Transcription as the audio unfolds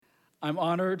I'm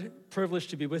honored, privileged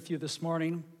to be with you this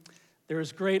morning. There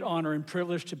is great honor and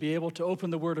privilege to be able to open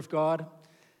the Word of God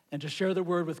and to share the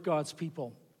Word with God's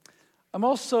people. I'm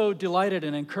also delighted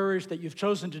and encouraged that you've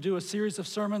chosen to do a series of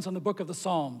sermons on the book of the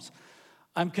Psalms.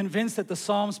 I'm convinced that the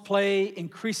Psalms play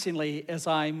increasingly as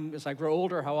I grow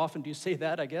older. How often do you say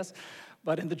that, I guess?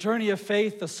 But in the journey of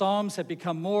faith, the Psalms have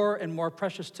become more and more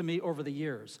precious to me over the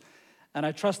years. And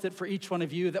I trust that for each one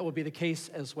of you, that will be the case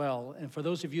as well. And for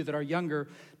those of you that are younger,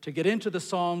 to get into the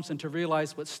Psalms and to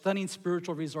realize what stunning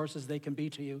spiritual resources they can be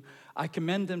to you, I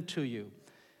commend them to you.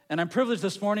 And I'm privileged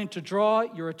this morning to draw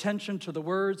your attention to the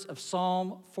words of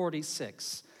Psalm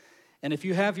 46. And if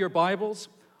you have your Bibles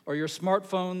or your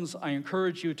smartphones, I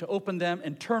encourage you to open them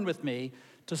and turn with me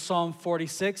to Psalm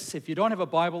 46. If you don't have a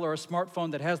Bible or a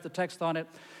smartphone that has the text on it,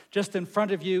 just in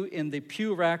front of you in the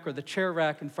pew rack or the chair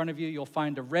rack in front of you, you'll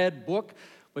find a red book,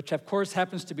 which of course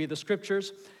happens to be the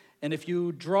Scriptures. And if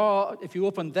you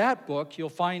open that book, you'll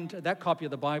find that copy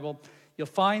of the Bible, you'll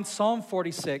find Psalm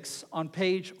 46 on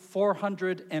page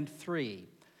 403.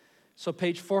 So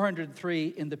page 403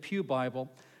 in the Pew Bible.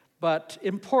 But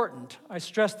important, I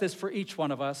stress this for each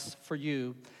one of us, for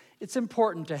you, it's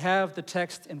important to have the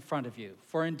text in front of you.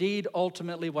 For indeed,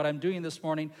 ultimately, what I'm doing this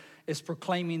morning is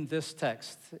proclaiming this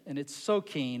text. And it's so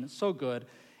keen, so good,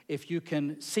 if you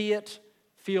can see it,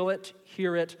 feel it,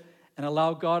 hear it, and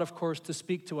allow God, of course, to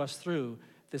speak to us through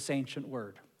this ancient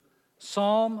word.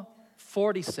 Psalm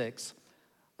 46,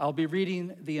 I'll be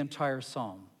reading the entire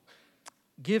psalm.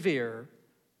 Give ear,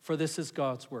 for this is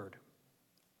God's word.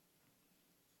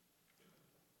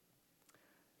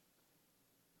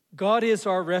 God is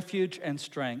our refuge and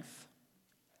strength,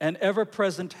 an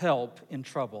ever-present help in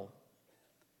trouble.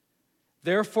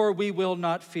 Therefore we will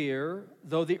not fear,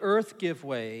 though the earth give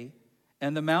way,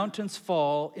 and the mountains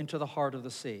fall into the heart of the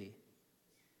sea.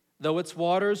 Though its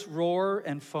waters roar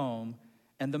and foam,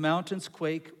 and the mountains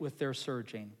quake with their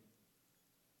surging.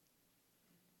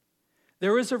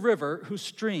 There is a river whose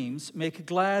streams make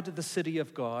glad the city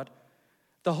of God,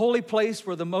 the holy place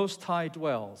where the Most High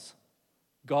dwells.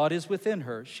 God is within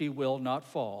her, she will not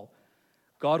fall.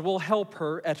 God will help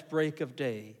her at break of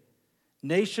day.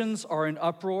 Nations are in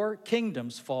uproar,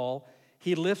 kingdoms fall.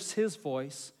 He lifts his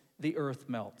voice, the earth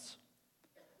melts.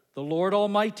 The Lord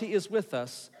Almighty is with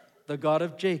us. The God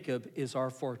of Jacob is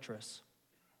our fortress.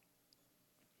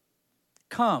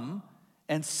 Come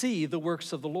and see the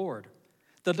works of the Lord,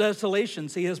 the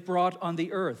desolations he has brought on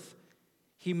the earth.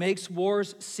 He makes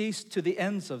wars cease to the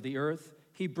ends of the earth.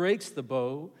 He breaks the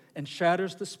bow and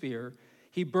shatters the spear.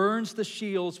 He burns the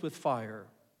shields with fire.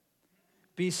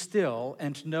 Be still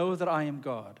and know that I am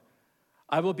God.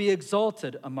 I will be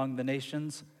exalted among the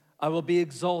nations. I will be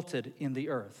exalted in the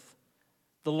earth.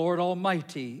 The Lord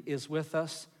Almighty is with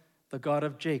us. The God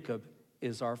of Jacob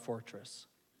is our fortress.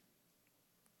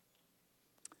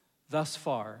 Thus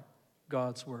far,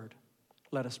 God's word.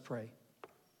 Let us pray.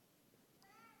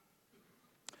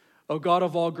 O God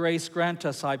of all grace, grant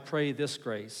us, I pray, this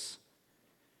grace,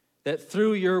 that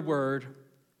through your word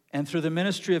and through the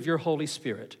ministry of your Holy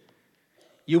Spirit,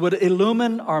 you would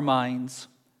illumine our minds,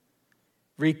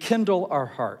 rekindle our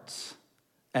hearts,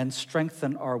 and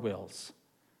strengthen our wills.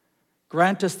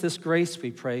 Grant us this grace,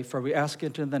 we pray, for we ask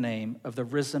it in the name of the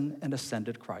risen and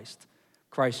ascended Christ,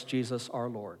 Christ Jesus our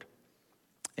Lord.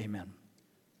 Amen.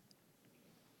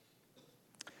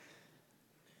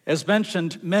 As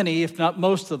mentioned, many, if not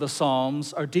most of the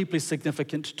Psalms are deeply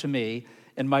significant to me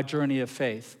in my journey of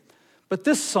faith. But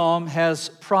this psalm has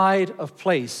pride of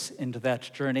place into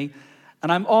that journey, and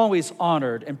I'm always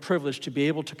honored and privileged to be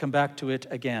able to come back to it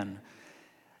again.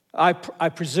 I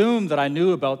presume that I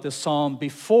knew about this psalm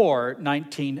before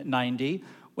 1990,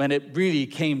 when it really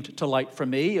came to light for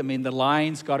me. I mean, the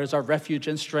lines, God is our refuge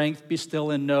and strength, be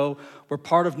still and know, were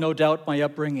part of, no doubt, my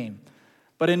upbringing.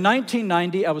 But in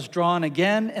 1990, I was drawn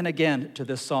again and again to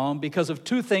this psalm because of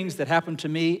two things that happened to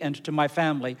me and to my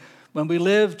family. When we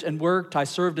lived and worked, I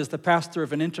served as the pastor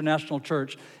of an international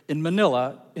church in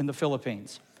Manila in the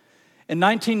Philippines. In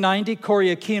 1990,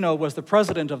 Cory Aquino was the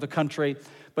president of the country,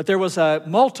 but there was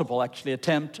multiple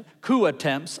coup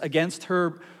attempts against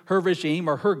her regime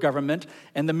or her government,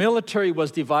 and the military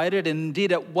was divided. And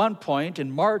indeed, at one point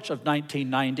in March of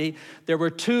 1990, there were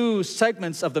two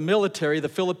segments of the military, the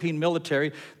Philippine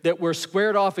military, that were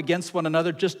squared off against one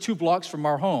another just 2 blocks from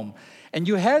our home. And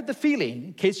you had the feeling,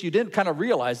 in case you didn't kind of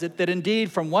realize it, that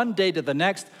indeed from one day to the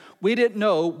next, we didn't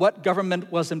know what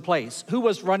government was in place, who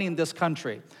was running this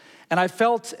country. And I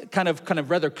felt kind of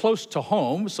rather close to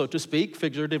home, so to speak,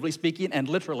 figuratively speaking and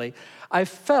literally. I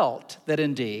felt that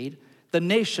indeed The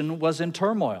nation was in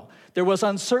turmoil. There was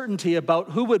uncertainty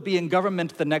about who would be in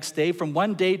government the next day. From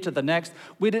one day to the next,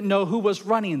 we didn't know who was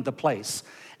running the place.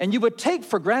 And you would take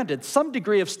for granted some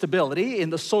degree of stability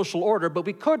in the social order, but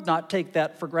we could not take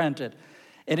that for granted.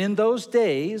 And in those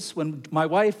days, when my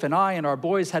wife and I and our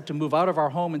boys had to move out of our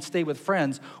home and stay with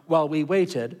friends while we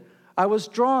waited, I was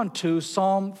drawn to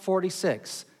Psalm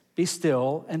 46. Be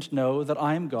still and know that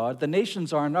I am God. The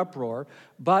nations are in uproar,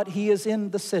 but he is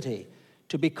in the city,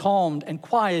 to be calmed and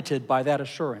quieted by that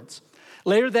assurance.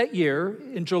 Later that year,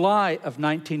 in July of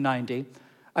 1990,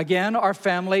 again, our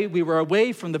family, we were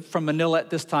away from Manila at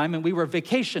this time, and we were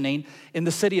vacationing in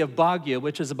the city of Baguio,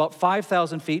 which is about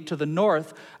 5,000 feet to the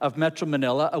north of Metro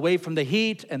Manila, away from the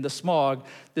heat and the smog,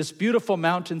 this beautiful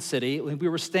mountain city. We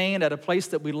were staying at a place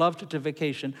that we loved to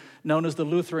vacation, known as the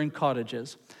Lutheran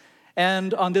Cottages.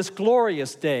 And on this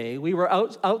glorious day, we were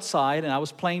outside, and I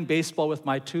was playing baseball with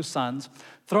my two sons,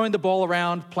 throwing the ball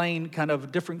around, playing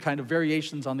different kind of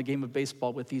variations on the game of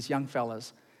baseball with these young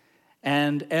fellas.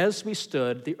 And as we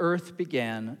stood, the earth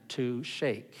began to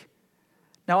shake.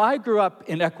 Now, I grew up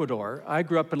in Ecuador. I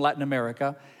grew up in Latin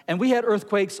America, and we had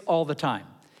earthquakes all the time.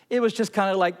 It was just kind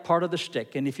of like part of the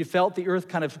shtick. And if you felt the earth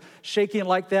kind of shaking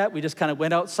like that, we just kind of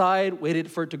went outside,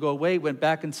 waited for it to go away, went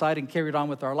back inside, and carried on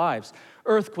with our lives.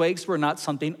 Earthquakes were not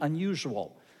something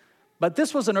unusual. But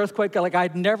this was an earthquake like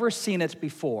I'd never seen it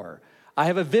before. I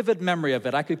have a vivid memory of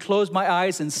it. I could close my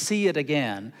eyes and see it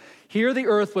again. Here the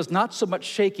earth was not so much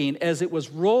shaking as it was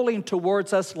rolling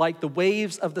towards us like the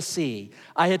waves of the sea.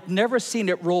 I had never seen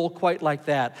it roll quite like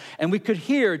that. And we could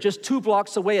hear just 2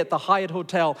 blocks away at the Hyatt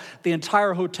Hotel, the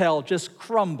entire hotel just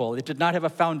crumble. It did not have a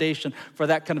foundation for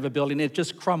that kind of a building. It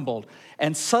just crumbled.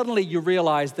 And suddenly you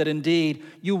realize that indeed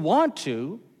you want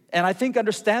to, and I think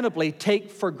understandably,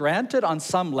 take for granted on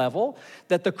some level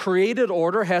that the created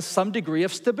order has some degree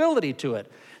of stability to it.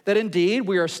 That indeed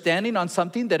we are standing on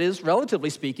something that is, relatively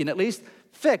speaking at least,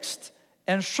 fixed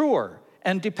and sure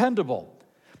and dependable.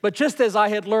 But just as I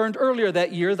had learned earlier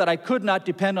that year that I could not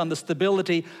depend on the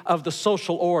stability of the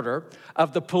social order,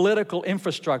 of the political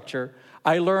infrastructure,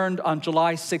 I learned on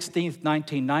July 16th,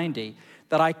 1990,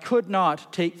 that I could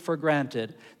not take for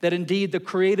granted that indeed the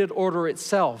created order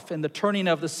itself and the turning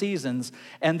of the seasons,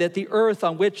 and that the earth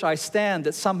on which I stand,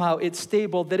 that somehow it's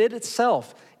stable, that it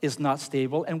itself is not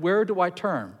stable. And where do I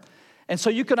turn? And so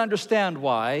you can understand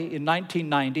why in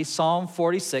 1990 Psalm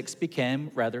 46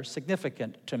 became rather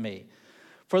significant to me.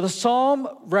 For the psalm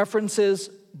references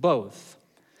both.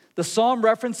 The psalm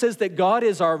references that God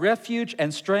is our refuge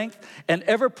and strength and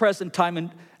ever-present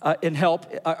time in help,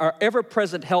 our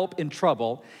ever-present help in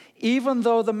trouble, even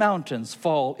though the mountains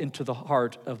fall into the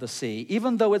heart of the sea,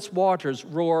 even though its waters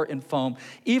roar and foam,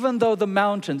 even though the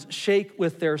mountains shake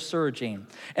with their surging.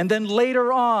 And then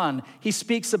later on, he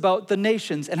speaks about the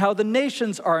nations and how the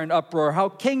nations are in uproar, how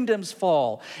kingdoms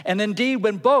fall. And indeed,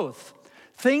 when both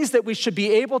things that we should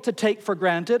be able to take for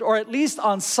granted, or at least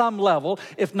on some level,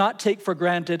 if not take for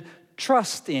granted,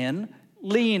 trust in,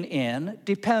 lean in,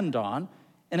 depend on,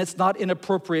 and it's not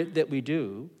inappropriate that we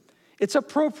do. It's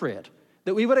appropriate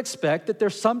that we would expect that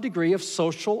there's some degree of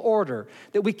social order,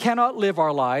 that we cannot live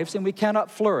our lives and we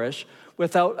cannot flourish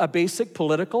without a basic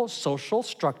political, social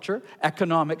structure,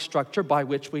 economic structure by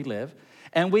which we live.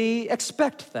 And we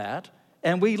expect that,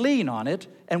 and we lean on it,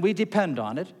 and we depend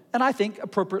on it, and I think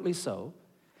appropriately so.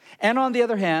 And on the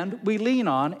other hand, we lean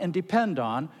on and depend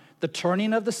on the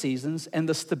turning of the seasons and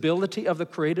the stability of the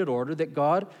created order that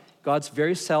God's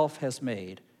very self has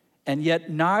made. And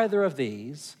yet neither of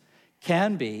these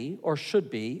can be or should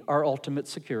be our ultimate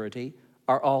security,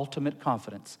 our ultimate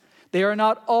confidence. They are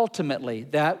not ultimately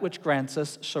that which grants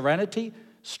us serenity,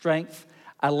 strength,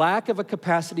 a lack of a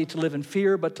capacity to live in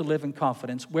fear, but to live in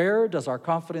confidence. Where does our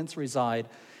confidence reside?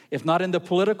 If not in the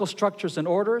political structures and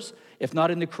orders, if not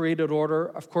in the created order,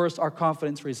 of course, our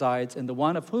confidence resides in the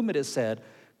one of whom it is said,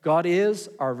 God is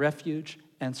our refuge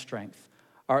and strength,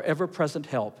 our ever-present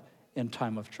help in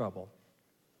time of trouble.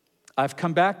 I've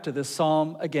come back to this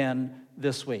psalm again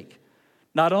this week,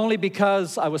 not only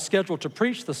because I was scheduled to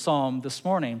preach the psalm this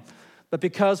morning, but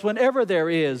because whenever there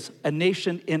is a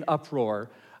nation in uproar,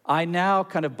 I now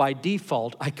kind of by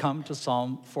default, I come to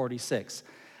Psalm 46.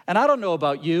 And I don't know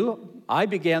about you, I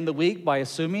began the week by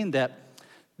assuming that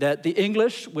the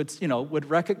English would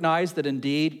recognize that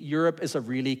indeed Europe is a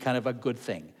really kind of a good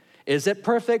thing. Is it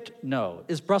perfect? No.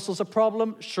 Is Brussels a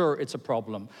problem? Sure, it's a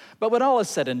problem. But when all is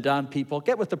said and done, people,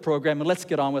 get with the program and let's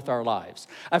get on with our lives.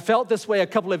 I felt this way a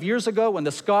couple of years ago when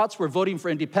the Scots were voting for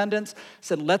independence. I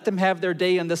said, let them have their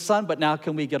day in the sun, but now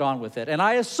can we get on with it? And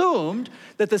I assumed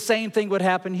that the same thing would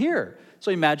happen here.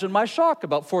 So imagine my shock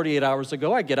about 48 hours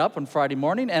ago. I get up on Friday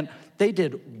morning and they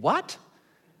did what?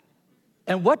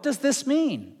 And what does this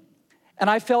mean? And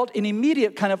I felt an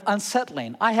immediate kind of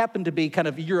unsettling. I happen to be kind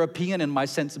of European in my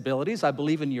sensibilities. I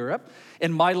believe in Europe.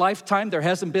 In my lifetime, there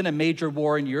hasn't been a major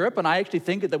war in Europe, and I actually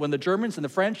think that when the Germans and the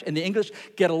French and the English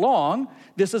get along,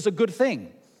 this is a good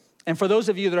thing. And for those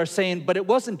of you that are saying, but it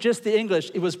wasn't just the English,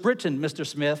 it was Britain, Mr.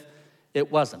 Smith,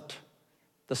 it wasn't.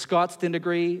 The Scots didn't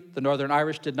agree, the Northern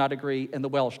Irish did not agree, and the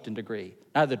Welsh didn't agree.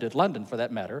 Neither did London, for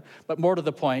that matter. But more to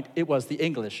the point, it was the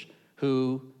English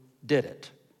who did it.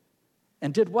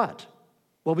 And did what?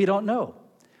 Well, we don't know.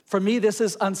 For me, this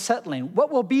is unsettling.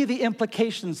 What will be the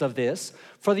implications of this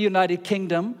for the United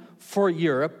Kingdom, for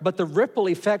Europe? But the ripple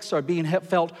effects are being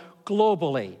felt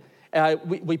globally.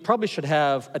 We probably should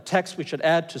have a text we should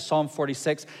add to Psalm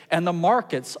 46, and the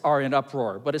markets are in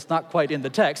uproar, but it's not quite in the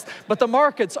text. But the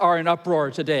markets are in uproar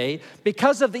today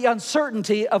because of the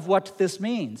uncertainty of what this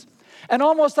means. And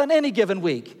almost on any given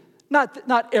week,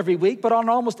 not every week, but on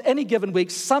almost any given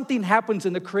week, something happens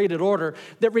in the created order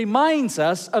that reminds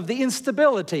us of the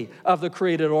instability of the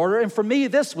created order. And for me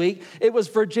this week, it was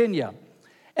Virginia.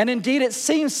 And indeed, it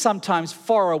seems sometimes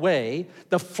far away,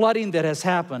 the flooding that has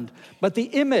happened. But the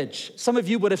image, some of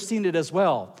you would have seen it as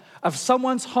well, of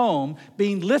someone's home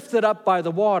being lifted up by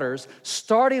the waters,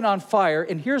 starting on fire.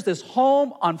 And here's this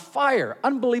home on fire,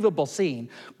 unbelievable scene,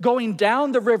 going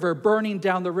down the river, burning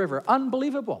down the river,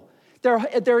 unbelievable.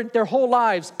 Their whole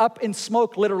lives up in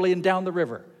smoke, literally, and down the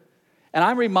river. And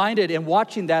I'm reminded in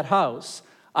watching that house,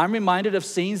 I'm reminded of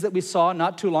scenes that we saw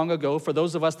not too long ago. For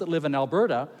those of us that live in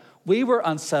Alberta, we were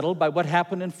unsettled by what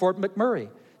happened in Fort McMurray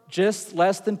just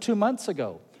less than 2 months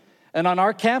ago. And on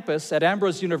our campus at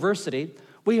Ambrose University,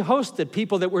 we hosted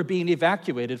people that were being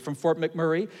evacuated from Fort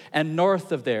McMurray and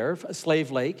north of there, Slave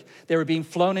Lake. They were being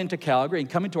flown into Calgary and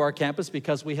coming to our campus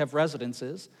because we have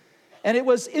residences. And it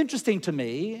was interesting to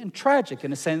me, and tragic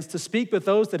in a sense, to speak with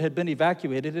those that had been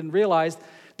evacuated and realized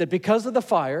that because of the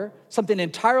fire, something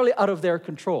entirely out of their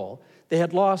control, they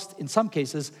had lost, in some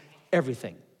cases,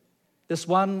 everything. This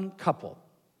one couple,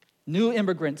 new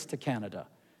immigrants to Canada.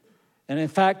 And in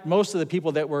fact, most of the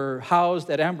people that were housed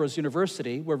at Ambrose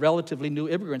University were relatively new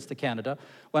immigrants to Canada.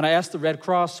 When I asked the Red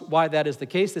Cross why that is the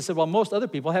case, they said, well, most other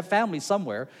people have families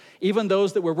somewhere. Even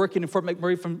those that were working in Fort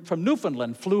McMurray from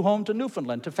Newfoundland flew home to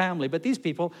Newfoundland to family. But these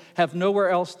people have nowhere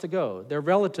else to go. They're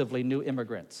relatively new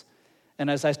immigrants. And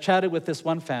as I chatted with this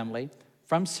one family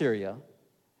from Syria,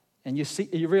 and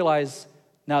you realize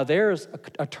now there's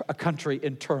a country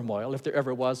in turmoil, if there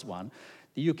ever was one.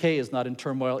 The UK is not in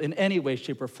turmoil in any way,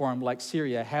 shape, or form like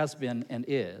Syria has been and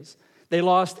is. They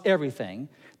lost everything.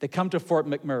 They come to Fort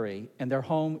McMurray, and their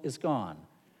home is gone.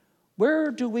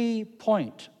 Where do we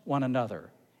point one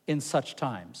another in such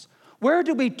times? Where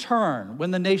do we turn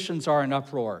when the nations are in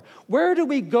uproar? Where do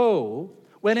we go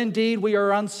when indeed we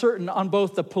are uncertain on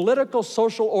both the political,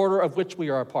 social order of which we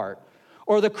are a part,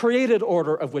 or the created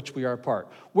order of which we are a part?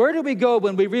 Where do we go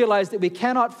when we realize that we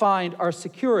cannot find our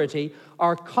security,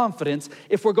 our confidence,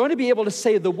 if we're going to be able to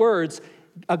say the words,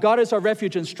 God is our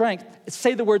refuge and strength,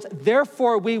 say the words,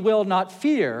 therefore we will not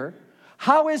fear?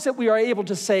 How is it we are able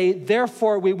to say,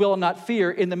 therefore we will not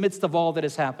fear in the midst of all that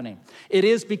is happening? It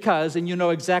is because, and you know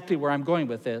exactly where I'm going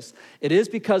with this, it is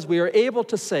because we are able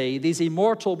to say these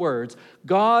immortal words,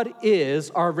 God is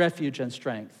our refuge and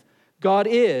strength. God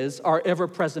is our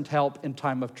ever-present help in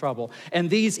time of trouble. And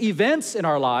these events in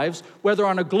our lives, whether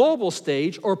on a global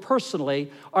stage or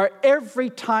personally, are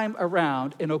every time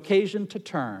around an occasion to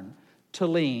turn, to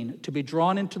lean, to be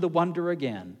drawn into the wonder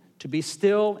again, to be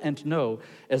still and to know,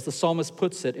 as the psalmist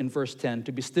puts it in verse 10,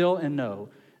 to be still and know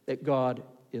that God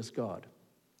is God.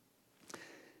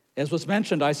 As was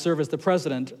mentioned, I serve as the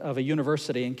president of a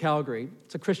university in Calgary.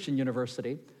 It's a Christian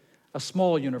university. A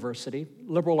small university,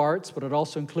 liberal arts, but it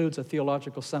also includes a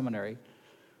theological seminary.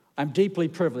 I'm deeply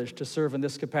privileged to serve in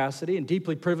this capacity and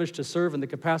deeply privileged to serve in the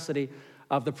capacity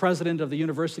of the president of the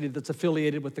university that's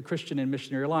affiliated with the Christian and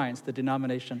Missionary Alliance, the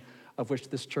denomination of which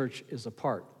this church is a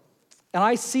part. And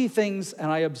I see things and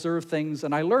I observe things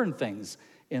and I learn things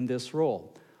in this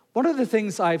role. One of the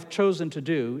things I've chosen to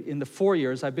do in the 4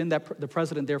 years, I've been the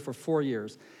president there for 4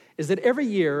 years, is that every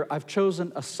year I've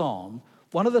chosen a psalm,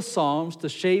 one of the psalms, to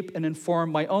shape and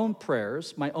inform my own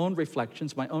prayers, my own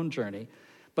reflections, my own journey.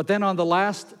 But then on the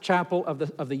last chapel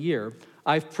of the year,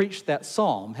 I've preached that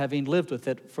psalm, having lived with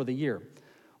it for the year.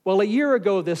 Well, a year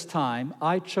ago this time,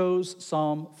 I chose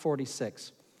Psalm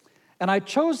 46. And I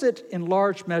chose it in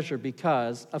large measure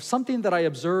because of something that I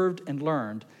observed and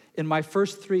learned in my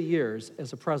first 3 years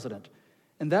as a president.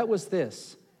 And that was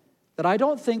this, that I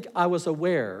don't think I was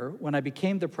aware when I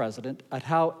became the president at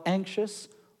how anxious,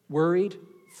 worried,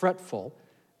 fretful,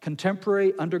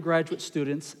 contemporary undergraduate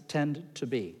students tend to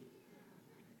be.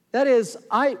 That is,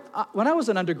 when I was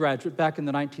an undergraduate back in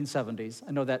the 1970s,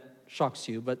 I know that shocks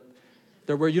you, but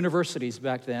there were universities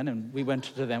back then, and we went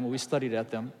to them and we studied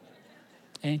at them,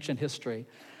 ancient history.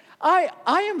 I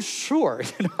am sure,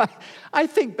 I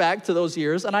think back to those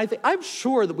years, and I'm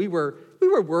sure that we were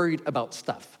worried about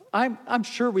stuff. I'm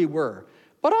sure we were.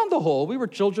 But on the whole, we were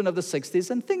children of the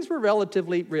 60s, and things were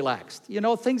relatively relaxed.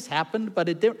 Things happened, but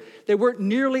they weren't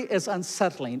nearly as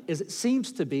unsettling as it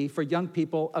seems to be for young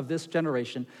people of this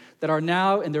generation that are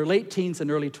now in their late teens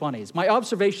and early 20s. My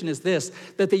observation is this,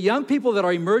 that the young people that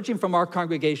are emerging from our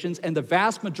congregations, and the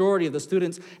vast majority of the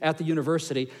students at the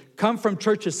university, come from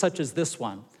churches such as this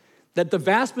one. That the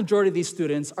vast majority of these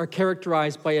students are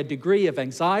characterized by a degree of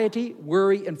anxiety,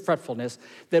 worry, and fretfulness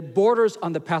that borders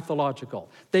on the pathological.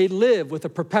 They live with a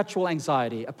perpetual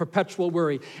anxiety, a perpetual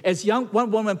worry. As one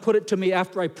woman put it to me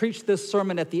after I preached this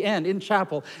sermon at the end in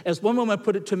chapel, as one woman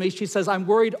put it to me, she says, I'm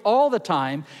worried all the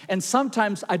time, and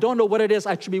sometimes I don't know what it is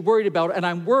I should be worried about, and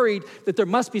I'm worried that there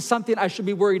must be something I should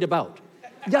be worried about.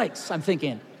 Yikes, I'm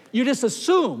thinking. You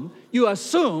assume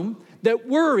that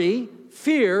worry,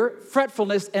 fear,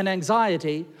 fretfulness, and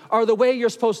anxiety are the way you're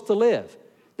supposed to live.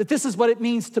 That this is what it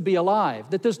means to be alive.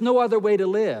 That there's no other way to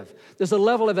live. There's a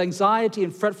level of anxiety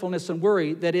and fretfulness and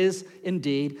worry that is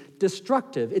indeed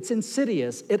destructive. It's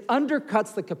insidious. It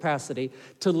undercuts the capacity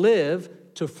to live,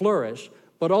 to flourish,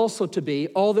 but also to be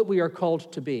all that we are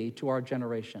called to be to our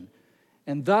generation.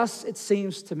 And thus, it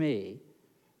seems to me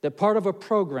that part of a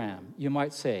program, you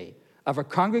might say, of a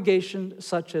congregation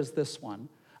such as this one,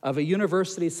 of a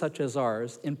university such as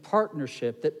ours, in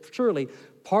partnership, that surely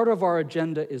part of our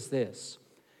agenda is this.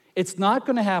 It's not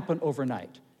going to happen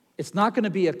overnight. It's not going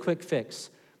to be a quick fix.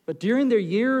 But during their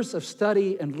years of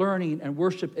study and learning and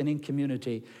worship and in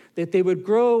community, that they would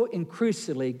grow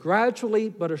increasingly, gradually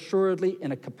but assuredly,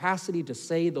 in a capacity to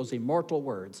say those immortal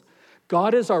words,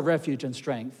 God is our refuge and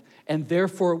strength, and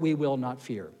therefore we will not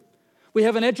fear. We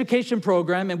have an education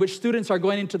program in which students are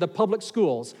going into the public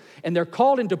schools, and they're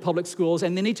called into public schools,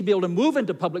 and they need to be able to move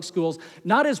into public schools,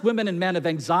 not as women and men of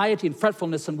anxiety and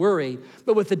fretfulness and worry,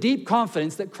 but with the deep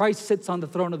confidence that Christ sits on the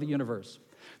throne of the universe.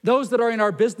 Those that are in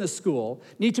our business school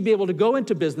need to be able to go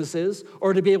into businesses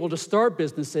or to be able to start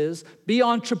businesses, be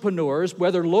entrepreneurs,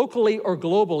 whether locally or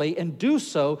globally, and do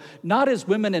so not as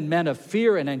women and men of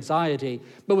fear and anxiety,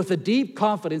 but with a deep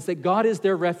confidence that God is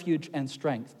their refuge and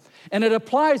strength. And it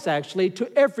applies actually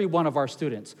to every one of our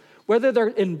students, whether they're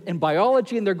in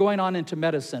biology and they're going on into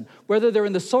medicine, whether they're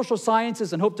in the social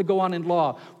sciences and hope to go on in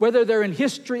law, whether they're in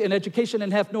history and education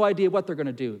and have no idea what they're going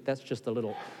to do. That's just a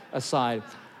little aside.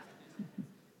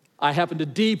 I happen to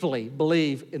deeply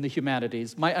believe in the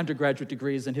humanities. My undergraduate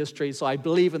degree is in history, so I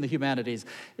believe in the humanities.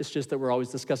 It's just that we're always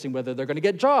discussing whether they're going to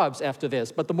get jobs after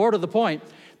this. But the more to the point,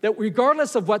 that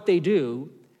regardless of what they do,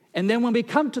 and then when we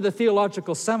come to the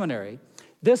theological seminary,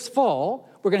 this fall,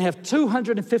 we're going to have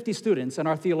 250 students in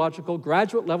our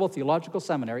graduate level theological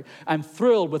seminary. I'm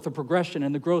thrilled with the progression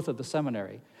and the growth of the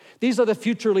seminary. These are the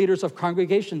future leaders of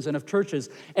congregations and of churches.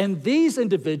 And these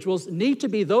individuals need to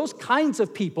be those kinds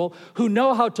of people who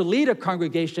know how to lead a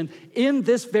congregation in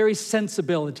this very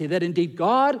sensibility, that indeed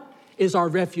God is our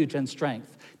refuge and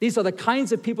strength. These are the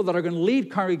kinds of people that are going to lead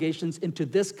congregations into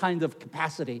this kind of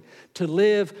capacity to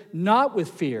live not with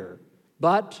fear,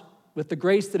 but with the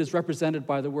grace that is represented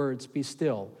by the words, be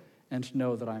still and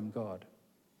know that I am God.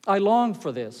 I long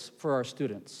for this for our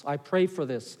students. I pray for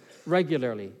this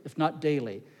regularly, if not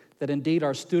daily, that indeed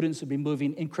our students would be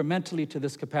moving incrementally to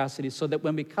this capacity so that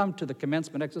when we come to the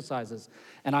commencement exercises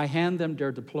and I hand them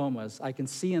their diplomas, I can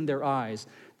see in their eyes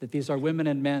that these are women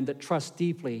and men that trust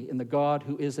deeply in the God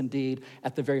who is indeed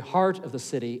at the very heart of the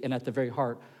city and at the very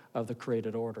heart of the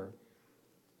created order.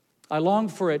 I long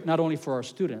for it not only for our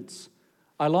students,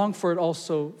 I long for it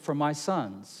also for my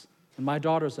sons and my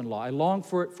daughters-in-law. I long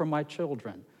for it for my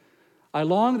children. I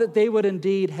long that they would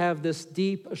indeed have this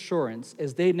deep assurance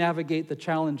as they navigate the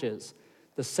challenges,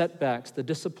 the setbacks, the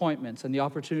disappointments, and the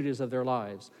opportunities of their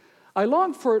lives. I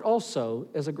long for it also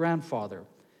as a grandfather.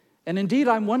 And indeed,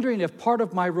 I'm wondering if part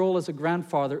of my role as a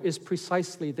grandfather is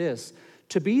precisely this,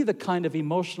 to be the kind of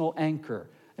emotional anchor,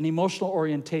 an emotional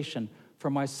orientation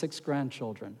for my 6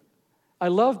 grandchildren. I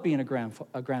love being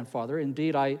a grandfather.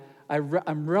 Indeed,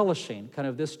 I'm relishing kind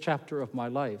of this chapter of my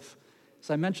life. As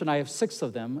I mentioned, I have 6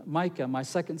 of them. Micah, my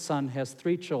second son, has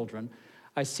 3 children.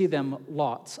 I see them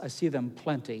lots. I see them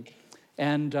plenty.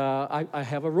 And I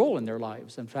have a role in their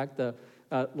lives. In fact, the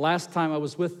last time I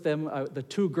was with them, the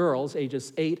 2 girls,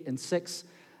 ages 8 and 6,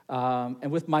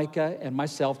 and with Micah and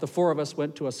myself, the 4 of us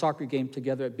went to a soccer game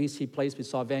together at BC Place. We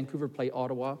saw Vancouver play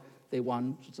Ottawa. They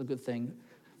won, which is a good thing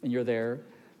when you're there.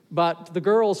 But the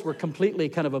girls were completely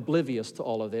kind of oblivious to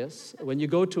all of this. When you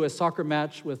go to a soccer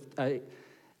match with an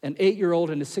 8-year-old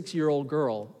and a 6-year-old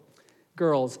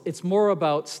girls, it's more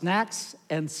about snacks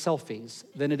and selfies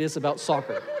than it is about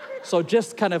soccer. So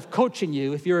just kind of coaching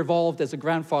you if you're involved as a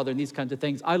grandfather in these kinds of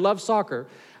things. I love soccer.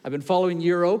 I've been following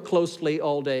Euro closely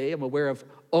all day. I'm aware of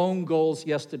own goals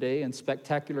yesterday and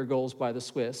spectacular goals by the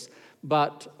Swiss.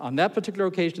 But on that particular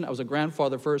occasion, I was a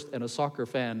grandfather first and a soccer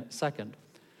fan second.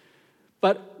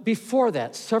 But before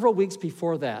that, several weeks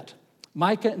before that,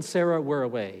 Micah and Sarah were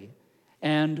away,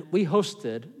 and we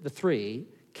hosted the three,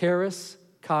 Karis,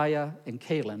 Kaya, and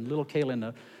Kaylin, little Kaylin,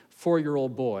 a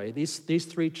 4-year-old boy, these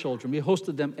three children. We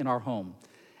hosted them in our home,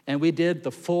 and we did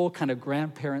the full kind of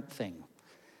grandparent thing.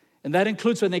 And that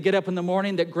includes when they get up in the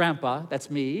morning that Grandpa, that's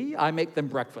me, I make them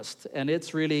breakfast. And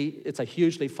it's a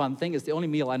hugely fun thing. It's the only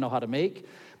meal I know how to make.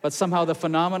 But somehow the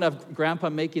phenomenon of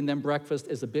Grandpa making them breakfast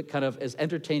is a bit kind of as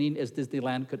entertaining as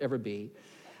Disneyland could ever be.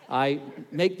 I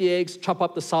make the eggs, chop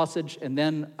up the sausage, and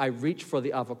then I reach for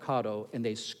the avocado, and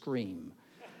they scream.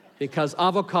 Because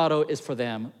avocado is for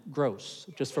them gross,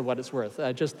 just for what it's worth.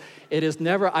 It is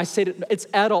never, I say it's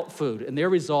adult food, and they're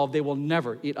resolved they will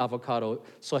never eat avocado,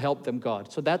 so help them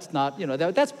God. So that's not,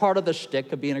 that's part of the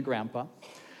shtick of being a grandpa.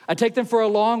 I take them for a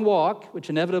long walk, which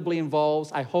inevitably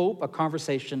involves, I hope, a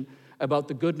conversation about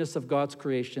the goodness of God's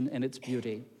creation and its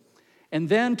beauty. And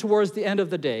then towards the end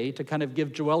of the day, to kind of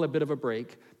give Joelle a bit of a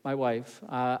break, my wife,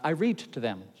 I read to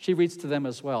them. She reads to them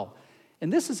as well.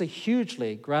 And this is a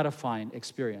hugely gratifying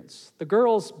experience. The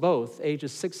girls, both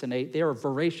ages 6 and 8, they are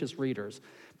voracious readers,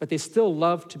 but they still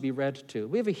love to be read to.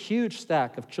 We have a huge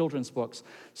stack of children's books,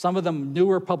 some of them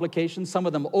newer publications, some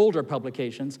of them older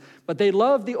publications, but they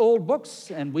love the old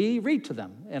books, and we read to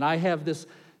them. And I have this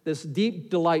deep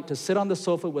delight to sit on the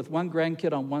sofa with one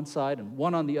grandkid on one side and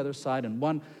one on the other side and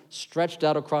one stretched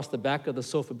out across the back of the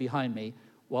sofa behind me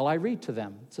while I read to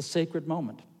them. It's a sacred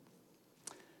moment.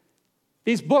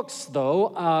 These books,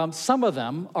 though, some of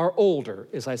them are older,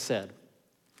 as I said.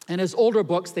 And as older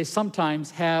books, they sometimes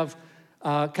have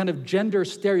kind of gender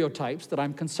stereotypes that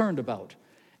I'm concerned about.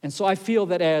 And so I feel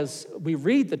that as we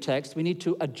read the text, we need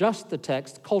to adjust the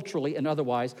text culturally and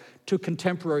otherwise to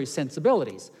contemporary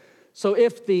sensibilities. So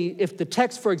if the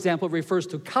text, for example, refers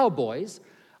to cowboys,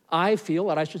 I feel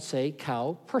that I should say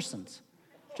cow persons,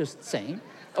 just saying.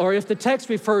 Or if the text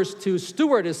refers to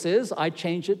stewardesses, I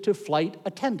change it to flight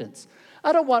attendants.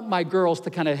 I don't want my girls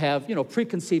to kind of have,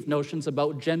 preconceived notions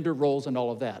about gender roles and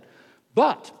all of that.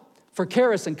 But for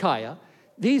Karis and Kaya,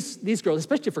 these girls,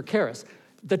 especially for Karis,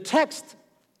 the text,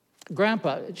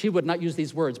 Grandpa, she would not use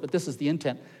these words, but this is the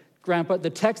intent. Grandpa, the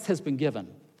text has been given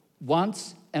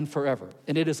once and forever,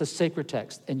 and it is a sacred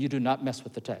text, and you do not mess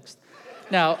with the text.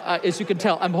 Now, as you can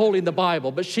tell, I'm holding the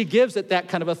Bible, but she gives it that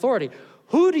kind of authority.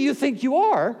 Who do you think you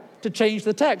are to change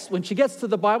the text? When she gets to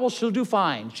the Bible, she'll do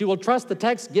fine. She will trust the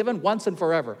text given once and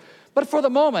forever. But for the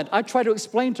moment, I try to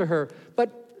explain to her,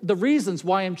 but the reasons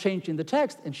why I'm changing the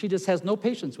text, and she just has no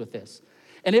patience with this.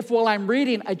 And if while I'm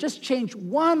reading, I just change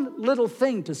one little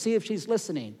thing to see if she's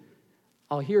listening,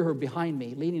 I'll hear her behind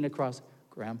me leaning across,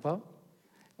 Grandpa,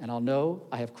 and I'll know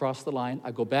I have crossed the line.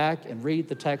 I go back and read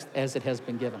the text as it has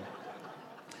been given.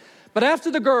 But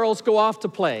after the girls go off to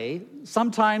play,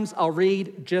 sometimes I'll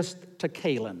read just to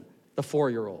Kaylin, the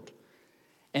 4-year-old.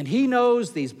 And he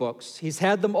knows these books. He's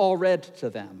had them all read to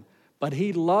them. But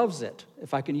he loves it,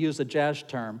 if I can use a jazz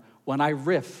term, when I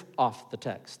riff off the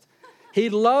text. He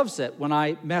loves it when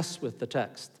I mess with the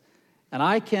text. And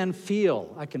I can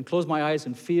close my eyes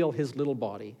and feel his little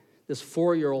body, this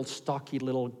 4-year-old stocky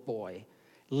little boy,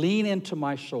 lean into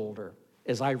my shoulder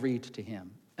as I read to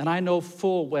him. And I know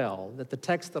full well that the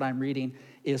text that I'm reading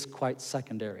is quite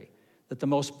secondary, that the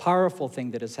most powerful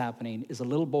thing that is happening is a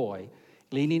little boy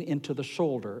leaning into the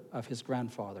shoulder of his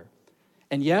grandfather.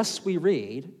 And yes, we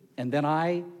read, and then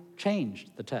I change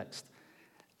the text.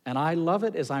 And I love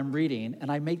it as I'm reading,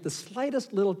 and I make the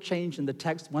slightest little change in the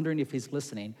text, wondering if he's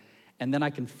listening, and then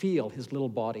I can feel his little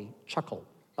body chuckle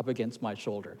up against my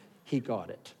shoulder. He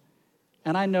got it.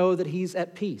 And I know that he's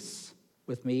at peace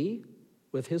with me,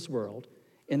 with his world,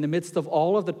 in the midst of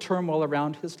all of the turmoil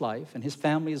around his life, and his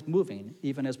family is moving,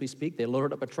 even as we speak. They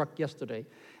loaded up a truck yesterday.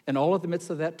 In all of the midst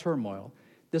of that turmoil,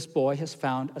 this boy has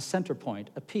found a center point,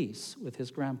 a peace with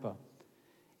his grandpa.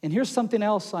 And here's something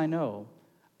else I know.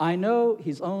 I know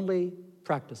he's only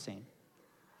practicing.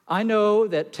 I know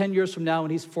that 10 years from now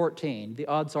when he's 14, the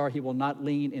odds are he will not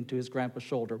lean into his grandpa's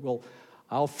shoulder. Well,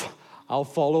 I'll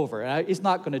fall over. He's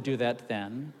not going to do that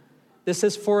then. This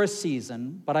is for a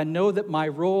season, but I know that my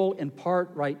role in part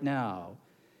right now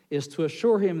is to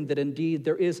assure him that indeed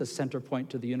there is a center point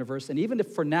to the universe. And even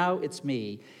if for now it's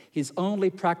me, he's only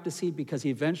practicing because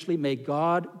eventually may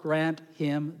God grant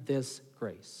him this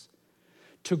grace.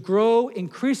 To grow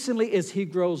increasingly as he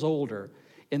grows older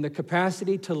in the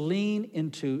capacity to lean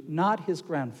into not his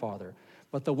grandfather,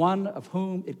 but the one of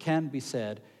whom it can be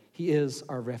said, he is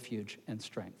our refuge and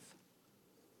strength.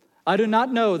 I do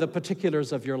not know the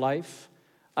particulars of your life.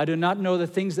 I do not know the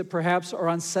things that perhaps are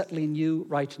unsettling you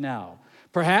right now.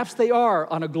 Perhaps they are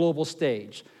on a global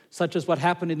stage, such as what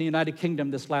happened in the United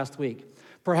Kingdom this last week.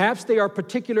 Perhaps they are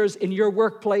particulars in your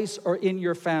workplace or in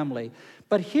your family.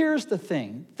 But here's the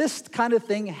thing. This kind of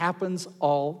thing happens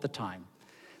all the time.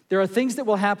 There are things that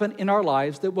will happen in our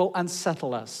lives that will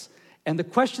unsettle us. And the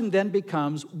question then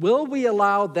becomes, will we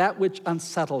allow that which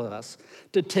unsettles us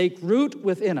to take root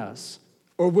within us,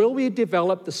 or will we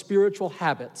develop the spiritual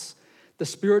habits, the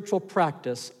spiritual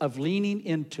practice of leaning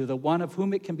into the one of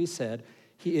whom it can be said,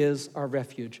 he is our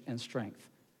refuge and strength?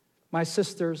 My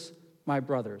sisters, my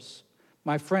brothers,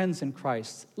 my friends in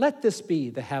Christ, let this be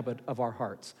the habit of our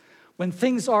hearts. When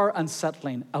things are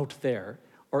unsettling out there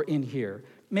or in here,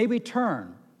 may we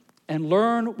turn and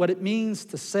learn what it means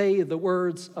to say the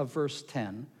words of verse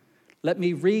 10. Let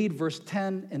me read verse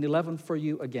 10 and 11 for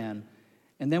you again,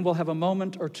 and then we'll have a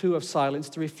moment or two of silence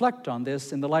to reflect on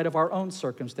this in the light of our own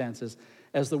circumstances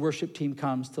as the worship team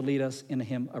comes to lead us in a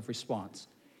hymn of response.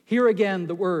 Hear again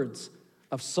the words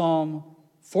of Psalm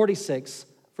 46,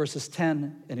 verses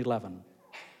 10 and 11.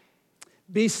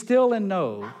 Be still and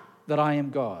know that I am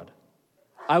God.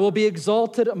 I will be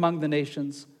exalted among the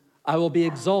nations. I will be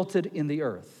exalted in the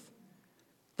earth.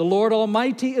 The Lord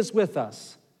Almighty is with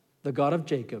us. The God of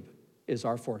Jacob is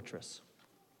our fortress.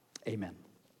 Amen.